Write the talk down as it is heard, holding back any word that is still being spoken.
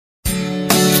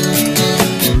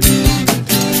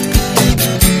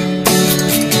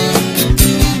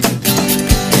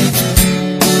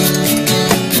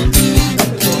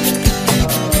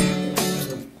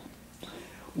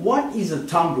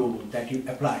thumb rule that you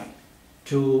apply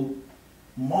to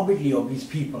morbidly obese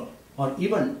people or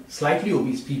even slightly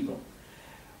obese people,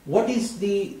 what is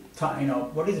the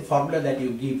formula that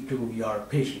you give to your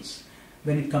patients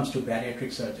when it comes to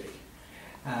bariatric surgery?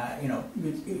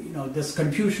 This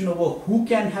confusion over who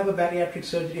can have a bariatric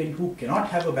surgery and who cannot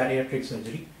have a bariatric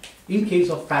surgery in case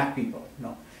of fat people.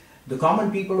 The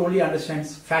common people only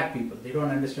understands fat people. They don't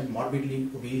understand morbidly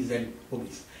obese and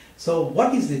obese. So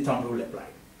what is the thumb rule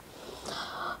applied?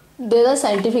 There are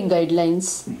scientific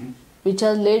guidelines which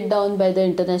are laid down by the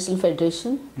International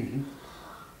Federation.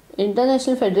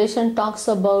 International Federation talks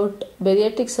about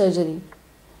bariatric surgery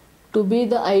to be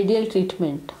the ideal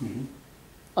treatment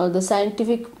or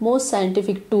the most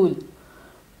scientific tool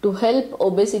to help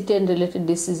obesity and related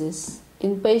diseases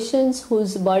in patients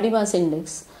whose body mass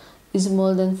index is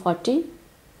more than 40.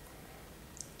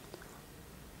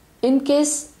 In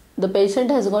case the patient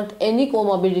has got any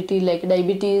comorbidity like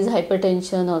diabetes,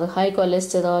 hypertension or high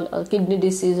cholesterol or kidney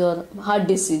disease or heart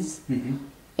disease,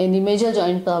 any major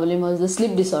joint problem or the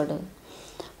sleep disorder,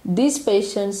 these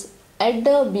patients at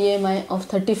the BMI of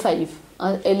 35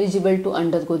 are eligible to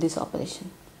undergo this operation.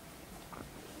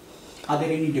 Are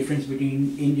there any difference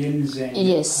between Indians and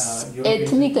Yes,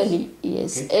 Europeans? ethnically,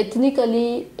 yes. Okay.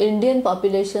 Ethnically, Indian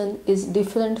population is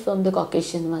different from the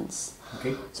Caucasian ones.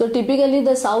 Okay. So typically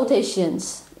the South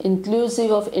Asians,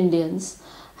 inclusive of Indians,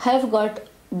 have got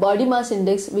body mass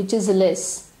index which is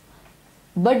less,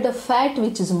 but the fat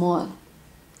which is more.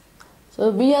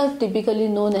 So we are typically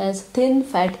known as thin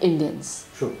fat Indians.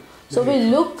 True. So we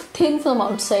look thin from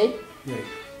outside,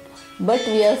 but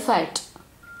we are fat.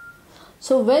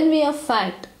 So when we are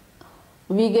fat,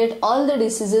 we get all the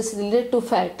diseases related to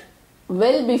fat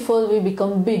well before we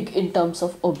become big in terms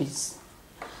of obese.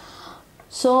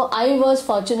 So I was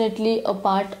fortunately a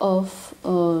part of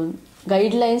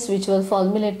guidelines which were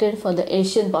formulated for the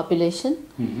Asian population.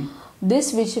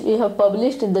 This which we have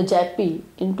published in the JAPI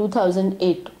in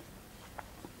 2008,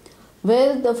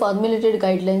 where the formulated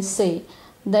guidelines say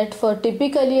that for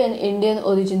typically an Indian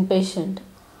origin patient,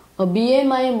 a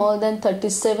BMI more than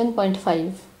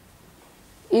 37.5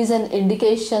 is an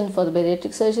indication for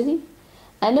bariatric surgery,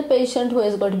 and a patient who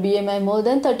has got BMI more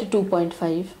than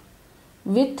 32.5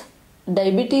 with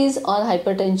diabetes or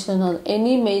hypertension or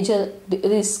any major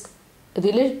risk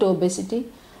related to obesity,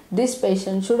 this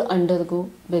patient should undergo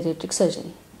bariatric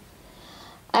surgery.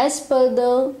 As per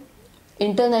the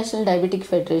International Diabetic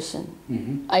Federation,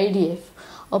 IDF,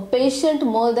 a patient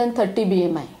more than 30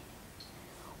 BMI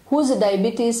whose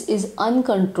diabetes is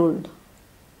uncontrolled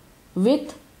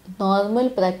with normal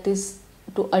practice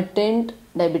to attain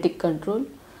diabetic control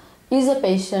is a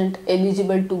patient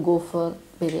eligible to go for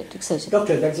bariatric surgery.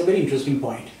 Doctor, that's a very interesting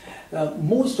point.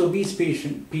 Most obese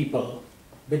people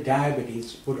with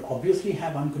diabetes would obviously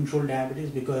have uncontrolled diabetes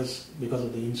because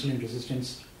of the insulin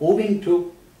resistance owing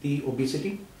to the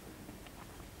obesity.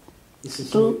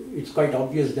 True. It's quite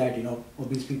obvious that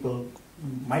obese people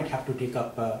might have to take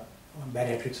up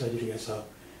bariatric surgery as a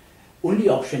only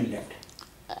option left.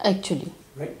 Actually.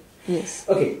 Right? Yes.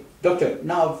 Okay, doctor.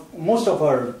 Now most of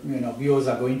our viewers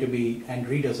are going to be and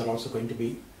readers are also going to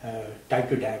be type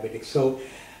 2 diabetics. So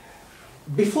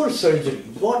before surgery,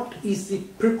 what is the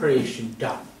preparation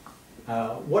done?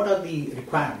 What are the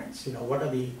requirements? What are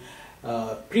the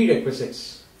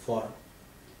prerequisites for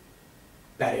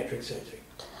bariatric surgery?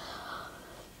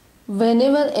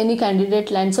 Whenever any candidate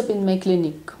lands up in my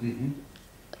clinic,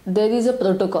 there is a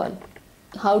protocol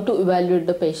how to evaluate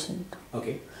the patient.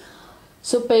 Okay.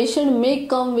 So patient may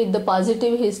come with the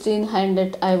positive history in hand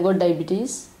that I have got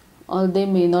diabetes, or they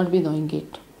may not be knowing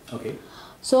it. Okay.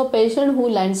 So a patient who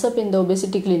lands up in the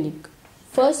obesity clinic,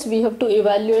 first we have to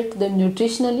evaluate them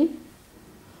nutritionally.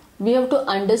 We have to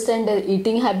understand their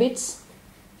eating habits,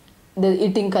 their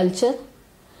eating culture.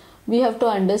 We have to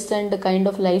understand the kind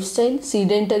of lifestyle,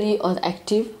 sedentary or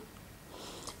active.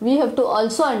 We have to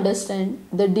also understand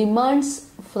the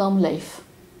demands from life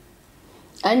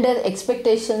and their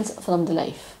expectations from the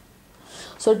life.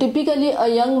 So typically a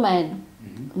young man,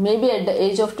 maybe at the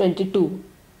age of 22,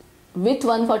 with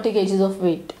 140 kgs of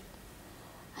weight,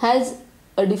 has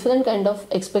a different kind of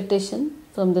expectation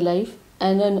from the life,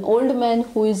 and an old man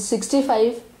who is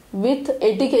 65 with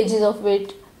 80 kgs of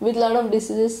weight with a lot of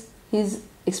diseases, his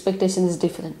expectation is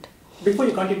different. Before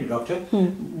you continue, doctor,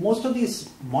 most of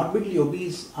these morbidly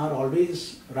obese are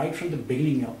always right from the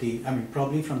beginning of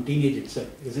probably from teenage itself,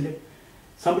 isn't it?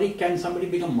 Can somebody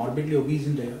become morbidly obese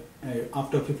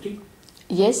after 50?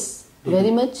 Yes, very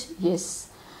much,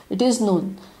 yes. It is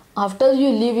known. After you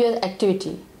leave your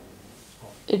activity,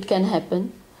 it can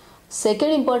happen.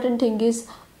 Second important thing is,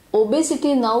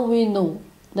 obesity now we know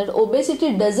that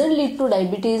obesity doesn't lead to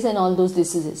diabetes and all those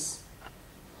diseases.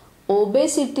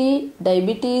 Obesity,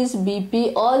 diabetes,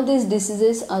 BP, all these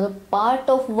diseases are a part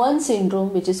of one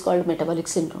syndrome which is called metabolic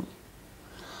syndrome.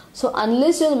 So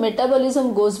unless your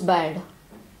metabolism goes bad,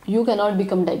 you cannot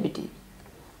become diabetic.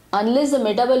 Unless the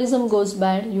metabolism goes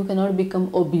bad, you cannot become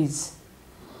obese.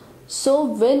 So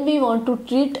when we want to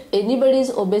treat anybody's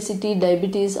obesity,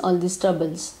 diabetes, all these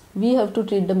troubles, we have to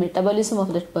treat the metabolism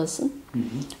of that person.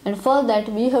 And for that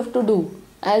we have to do,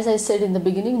 as I said in the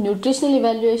beginning, nutritional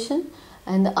evaluation,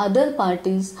 and the other part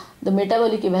is the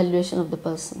metabolic evaluation of the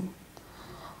person.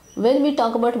 When we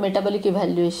talk about metabolic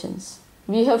evaluations,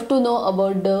 we have to know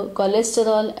about the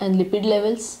cholesterol and lipid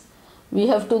levels. We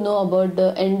have to know about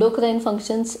the endocrine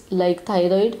functions like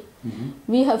thyroid.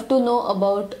 We have to know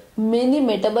about many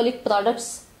metabolic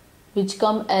products which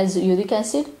come as uric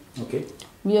acid. Okay.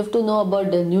 We have to know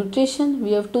about their nutrition.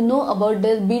 We have to know about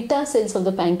their beta cells of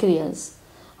the pancreas,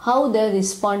 how they are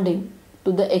responding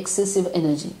to the excessive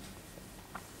energy.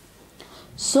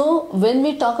 So when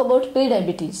we talk about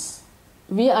pre-diabetes,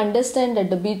 we understand that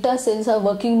the beta cells are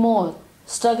working more,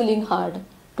 struggling hard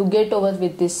to get over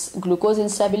with this glucose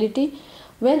instability.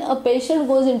 When a patient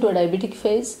goes into a diabetic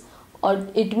phase, or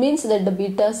it means that the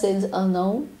beta cells are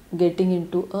now getting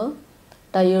into a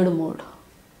tired mode.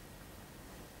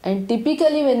 And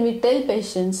typically when we tell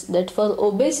patients that for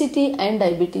obesity and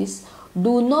diabetes,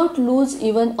 do not lose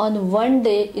even on one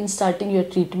day in starting your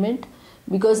treatment,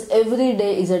 because every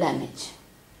day is a damage.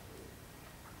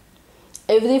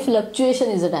 Every fluctuation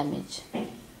is a damage.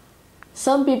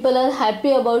 Some people are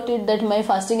happy about it that my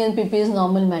fasting and PP is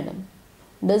normal, madam.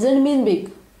 Doesn't mean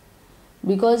big,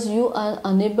 because you are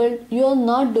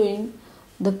not doing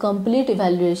the complete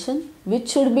evaluation which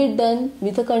should be done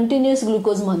with a continuous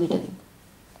glucose monitoring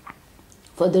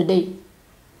for the day.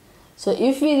 So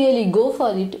if we really go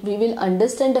for it, we will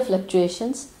understand the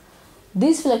fluctuations.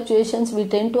 These fluctuations we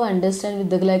tend to understand with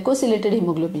the glycosylated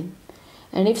hemoglobin.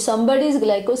 And if somebody's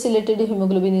glycosylated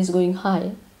hemoglobin is going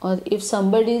high, or if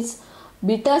somebody's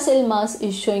beta cell mass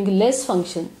is showing less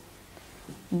function,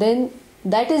 then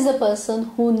that is the person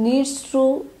who needs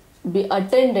to be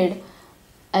attended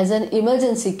as an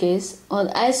emergency case or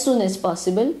as soon as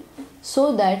possible,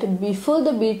 so that before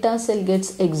the beta cell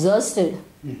gets exhausted,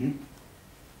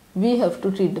 we have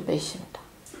to treat the patient.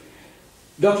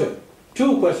 Doctor,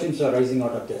 two questions are rising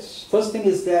out of this. First thing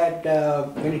is that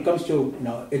when it comes to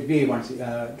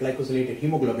HbA1c, glycosylated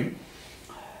hemoglobin,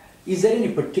 is there any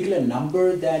particular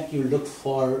number that you look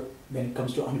for when it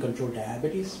comes to uncontrolled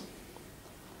diabetes?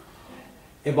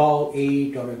 Above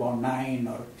 8 or above 9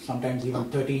 or sometimes even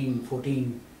 13,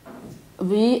 14?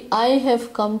 I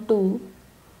have come to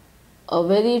a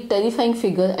very terrifying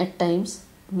figure at times,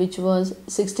 which was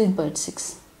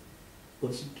 16.6%.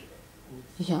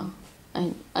 Yeah.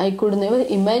 And I could never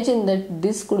imagine that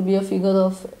this could be a figure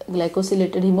of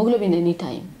glycosylated hemoglobin any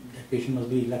time. That patient must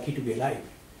be lucky to be alive.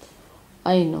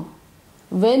 I know.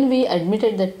 When we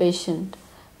admitted that patient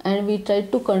and we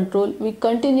tried to control with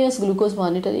continuous glucose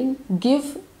monitoring,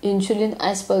 give insulin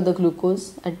as per the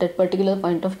glucose at that particular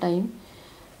point of time,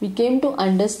 we came to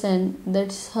understand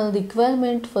that her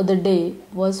requirement for the day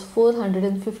was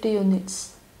 450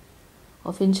 units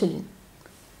of insulin.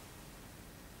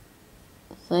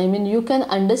 I mean, you can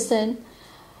understand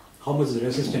how much the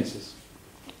resistance is.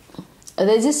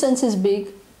 Resistance is big,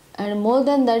 and more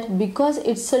than that, because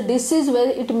it's a disease where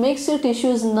it makes your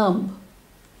tissues numb,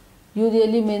 you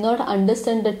really may not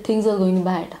understand that things are going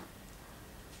bad.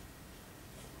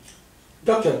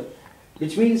 Doctor,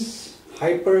 which means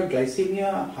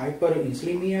hyperglycemia,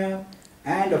 hyperinsulinemia,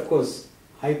 and of course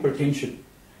hypertension.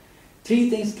 Three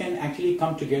things can actually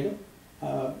come together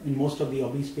in most of the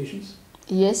obese patients.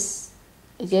 Yes.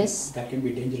 Yes. That can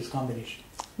be a dangerous combination.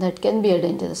 That can be a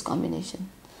dangerous combination.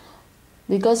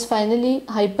 Because finally,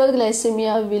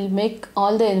 hyperglycemia will make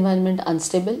all the environment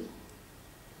unstable.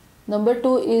 Number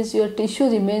two is your tissue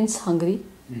remains hungry.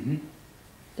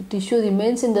 The tissue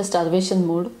remains in the starvation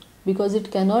mode because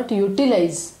it cannot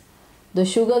utilize the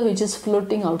sugar which is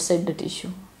floating outside the tissue.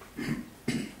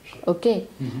 Okay.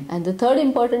 And the third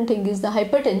important thing is the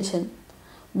hypertension.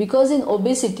 Because in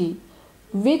obesity,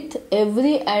 with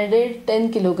every added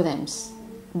 10 kilograms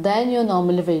than your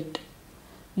normal weight,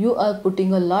 you are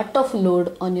putting a lot of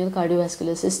load on your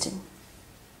cardiovascular system,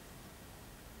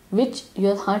 which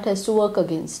your heart has to work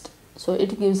against. So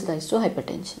it gives rise to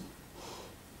hypertension.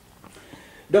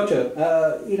 Doctor,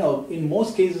 in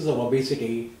most cases of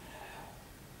obesity,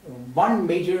 one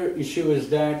major issue is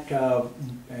that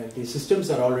the systems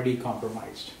are already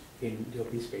compromised in the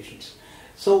obese patients.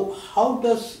 So how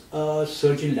does a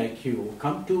surgeon like you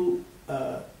come to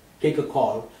take a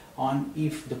call on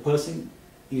if the person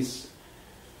is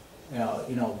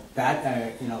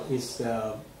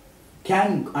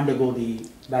can undergo the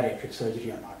bariatric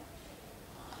surgery or not?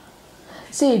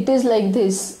 See, it is like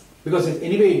this. Because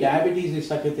anyway, diabetes is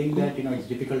such a thing that it's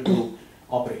difficult to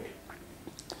operate.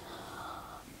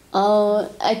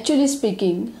 Actually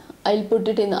speaking, I'll put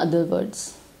it in other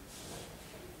words.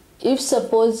 If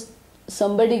suppose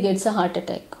somebody gets a heart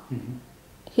attack,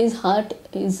 his heart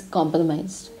is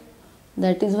compromised.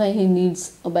 That is why he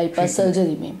needs a bypass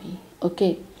surgery maybe.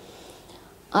 Okay.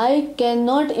 I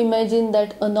cannot imagine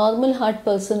that a normal heart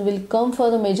person will come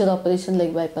for a major operation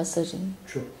like bypass surgery.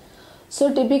 True.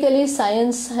 So typically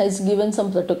science has given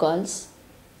some protocols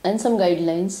and some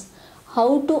guidelines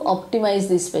how to optimize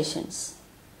these patients.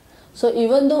 So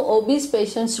even though obese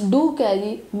patients do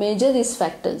carry major risk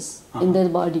factors in their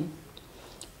body,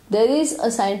 there is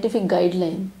a scientific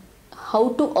guideline how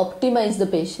to optimize the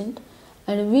patient,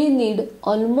 and we need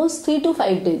almost 3 to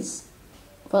 5 days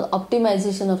for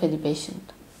optimization of any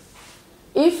patient.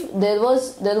 If there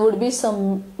would be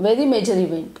some very major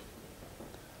event,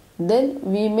 then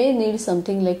we may need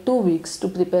something like 2 weeks to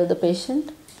prepare the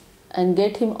patient and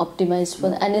get him optimized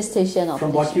for anesthesia and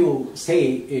operation. From what you say,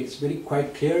 it's very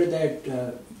quite clear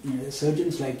that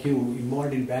surgeons like you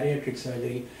involved in bariatric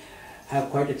surgery have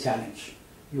quite a challenge.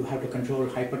 You have to control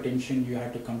hypertension, you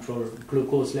have to control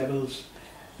glucose levels,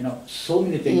 so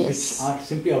many things which are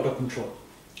simply out of control.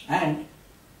 And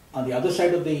on the other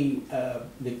side of the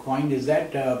coin is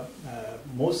that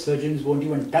most surgeons won't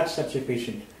even touch such a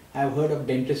patient. I've heard of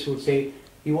dentists who say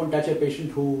he won't touch a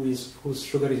patient whose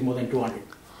sugar is more than 200.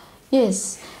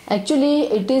 Yes, actually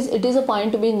it is a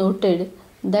point to be noted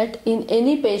that in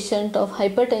any patient of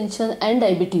hypertension and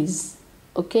diabetes,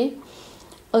 okay,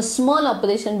 a small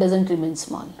operation doesn't remain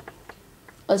small.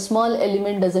 A small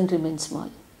element doesn't remain small.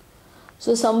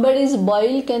 So somebody's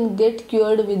bile can get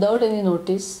cured without any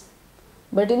notice,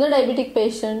 but in a diabetic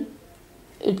patient,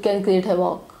 it can create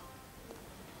havoc.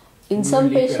 In some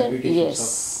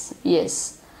patients,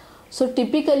 yes. So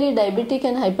typically diabetic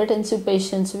and hypertensive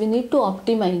patients, we need to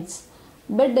optimize,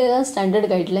 but there are standard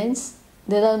guidelines.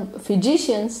 There are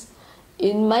physicians.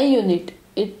 In my unit,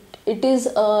 it is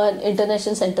an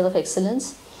international center of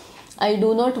excellence. I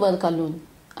do not work alone.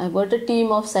 I've got a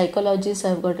team of psychologists,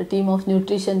 I've got a team of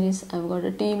nutritionists, I've got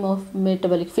a team of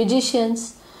metabolic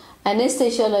physicians,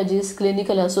 anesthesiologists,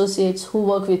 clinical associates who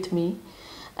work with me,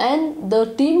 and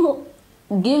the team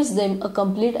gives them a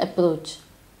complete approach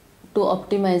to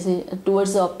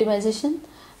towards the optimization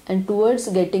and towards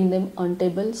getting them on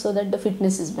table so that the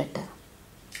fitness is better.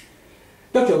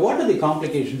 Doctor, what are the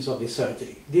complications of the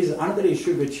surgery? This is another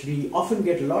issue which we often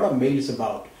get a lot of mails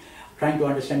about, trying to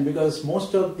understand, because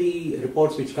most of the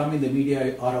reports which come in the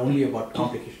media are only about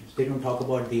complications. They don't talk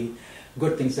about the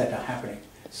good things that are happening.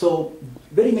 So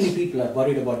very many people are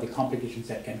worried about the complications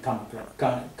that can come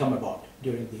about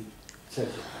during the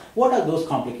surgery. What are those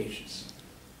complications?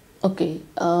 Okay,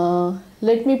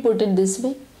 let me put it this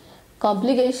way.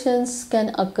 Complications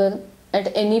can occur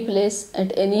at any place,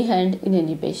 at any hand, in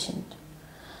any patient.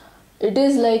 It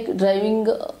is like driving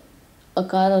a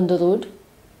car on the road,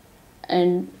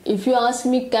 and if you ask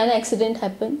me, can accident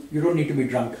happen? You don't need to be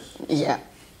drunk. Yeah,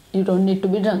 you don't need to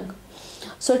be drunk.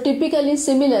 So typically,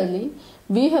 similarly,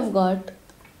 we have got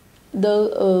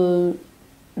the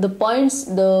points,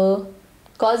 the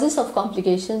causes of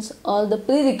complications, or the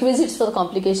prerequisites for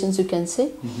complications, you can say,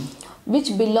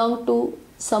 which belong to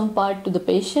some part to the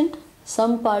patient,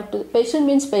 some part to the patient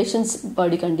means patient's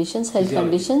body conditions, health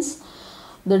conditions,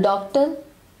 the doctor,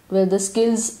 where the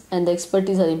skills and the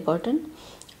expertise are important,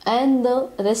 and the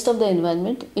rest of the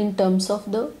environment in terms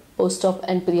of the post-op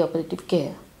and pre-operative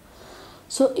care.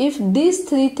 So if these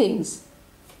three things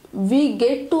we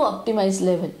get to optimized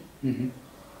level,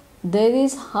 there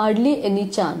is hardly any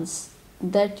chance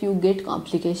that you get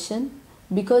complication,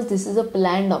 because this is a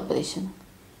planned operation.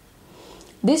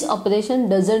 This operation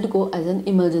doesn't go as an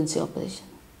emergency operation.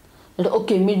 That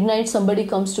okay, midnight somebody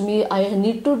comes to me, I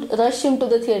need to rush him to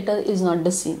the theatre, is not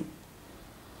the scene.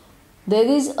 There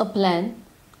is a plan.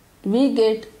 We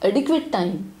get adequate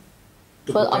time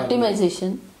for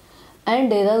optimization,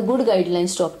 and there are good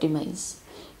guidelines to optimize.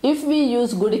 If we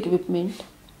use good equipment,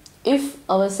 if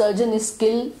our surgeon is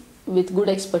skilled with good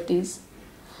expertise,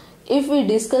 if we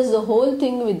discuss the whole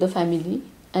thing with the family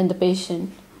and the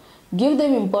patient, give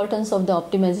them importance of the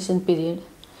optimization period,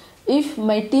 if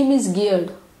my team is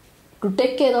geared to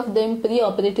take care of them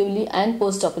pre-operatively and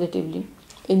post-operatively,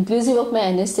 inclusive of my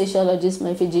anesthesiologist,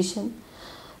 my physician,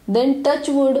 then touch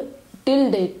wood,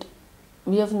 till date,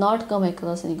 we have not come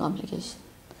across any complication.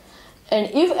 And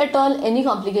if at all any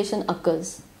complication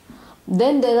occurs,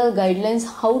 then there are guidelines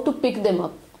how to pick them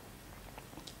up.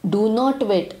 Do not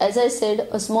wait. As I said,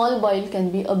 a small boil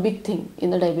can be a big thing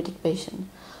in a diabetic patient.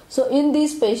 So in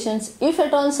these patients, if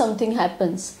at all something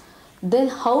happens, then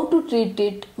how to treat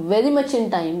it very much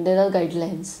in time, there are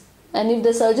guidelines. And if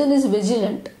the surgeon is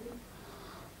vigilant,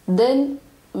 then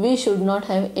we should not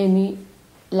have any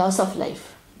loss of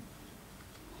life.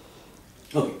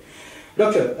 Okay.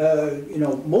 Doctor,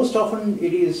 most often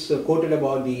it is quoted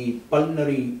about the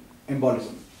pulmonary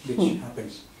embolism which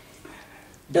happens.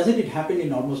 Doesn't it happen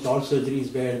in almost all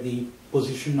surgeries where the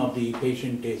position of the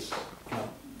patient is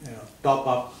top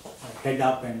up, head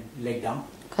up and leg down?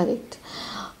 Correct.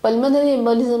 Pulmonary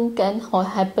embolism can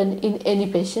happen in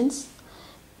any patients.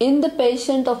 In the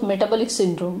patient of metabolic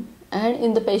syndrome and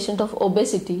in the patient of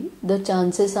obesity, the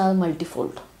chances are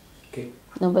multifold. Okay.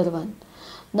 Number one.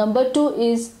 Number two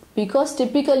is because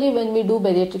typically when we do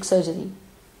bariatric surgery,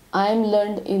 I am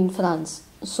learned in France,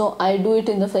 so I do it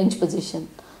in the French position.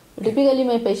 Typically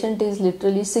my patient is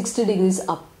literally 60 degrees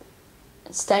up.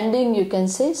 Standing, you can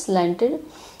say, slanted,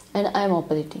 and I am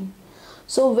operating.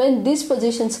 So when these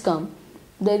positions come,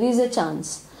 there is a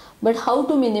chance. But how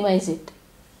to minimize it?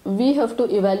 We have to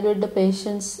evaluate the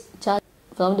patient's chance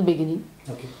from the beginning.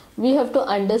 Okay. We have to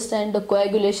understand the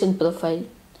coagulation profile.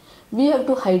 We have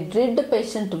to hydrate the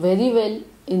patient very well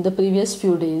in the previous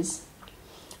few days.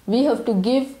 We have to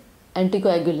give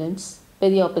anticoagulants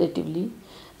perioperatively.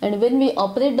 And when we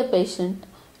operate the patient,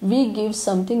 we give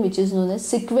something which is known as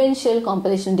sequential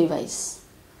compression device,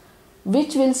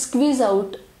 which will squeeze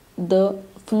out the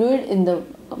fluid in the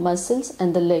muscles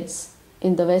and the legs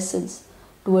in the vessels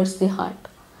towards the heart.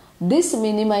 This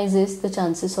minimizes the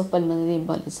chances of pulmonary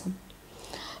embolism.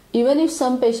 Even if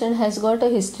some patient has got a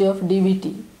history of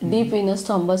DVT, deep venous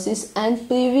thrombosis, and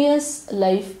previous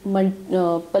life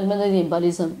pulmonary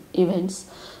embolism events,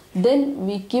 then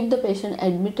we keep the patient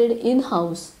admitted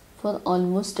in-house for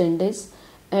almost 10 days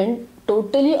and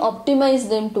totally optimize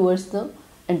them towards the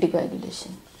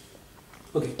anticoagulation.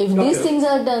 Okay. If these things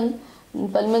are done,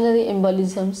 pulmonary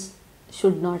embolisms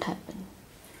should not happen.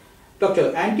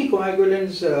 Doctor,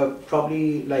 anticoagulants,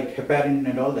 probably like heparin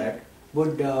and all that,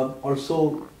 would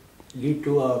also lead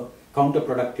to a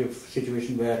counterproductive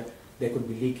situation where there could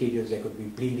be leakages, there could be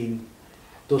bleeding,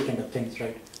 those kind of things,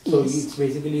 right? So Yes. It's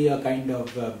basically a kind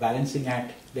of balancing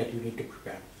act that you need to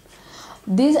prepare.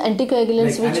 These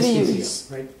anticoagulants like which we anesthesia, use,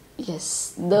 right?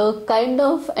 yes, the kind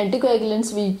of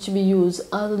anticoagulants which we use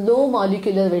are low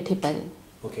molecular weight heparin.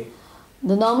 Okay.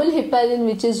 The normal heparin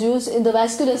which is used in the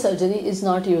vascular surgery is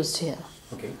not used here.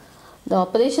 Okay. The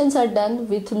operations are done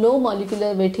with low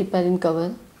molecular weight heparin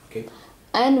cover. Okay.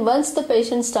 And once the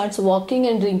patient starts walking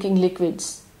and drinking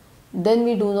liquids, then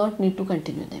we do not need to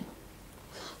continue them.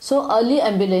 So early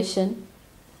ambulation,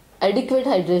 adequate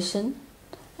hydration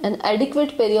and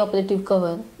adequate perioperative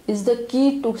cover is the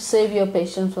key to save your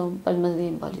patient from pulmonary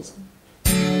embolism.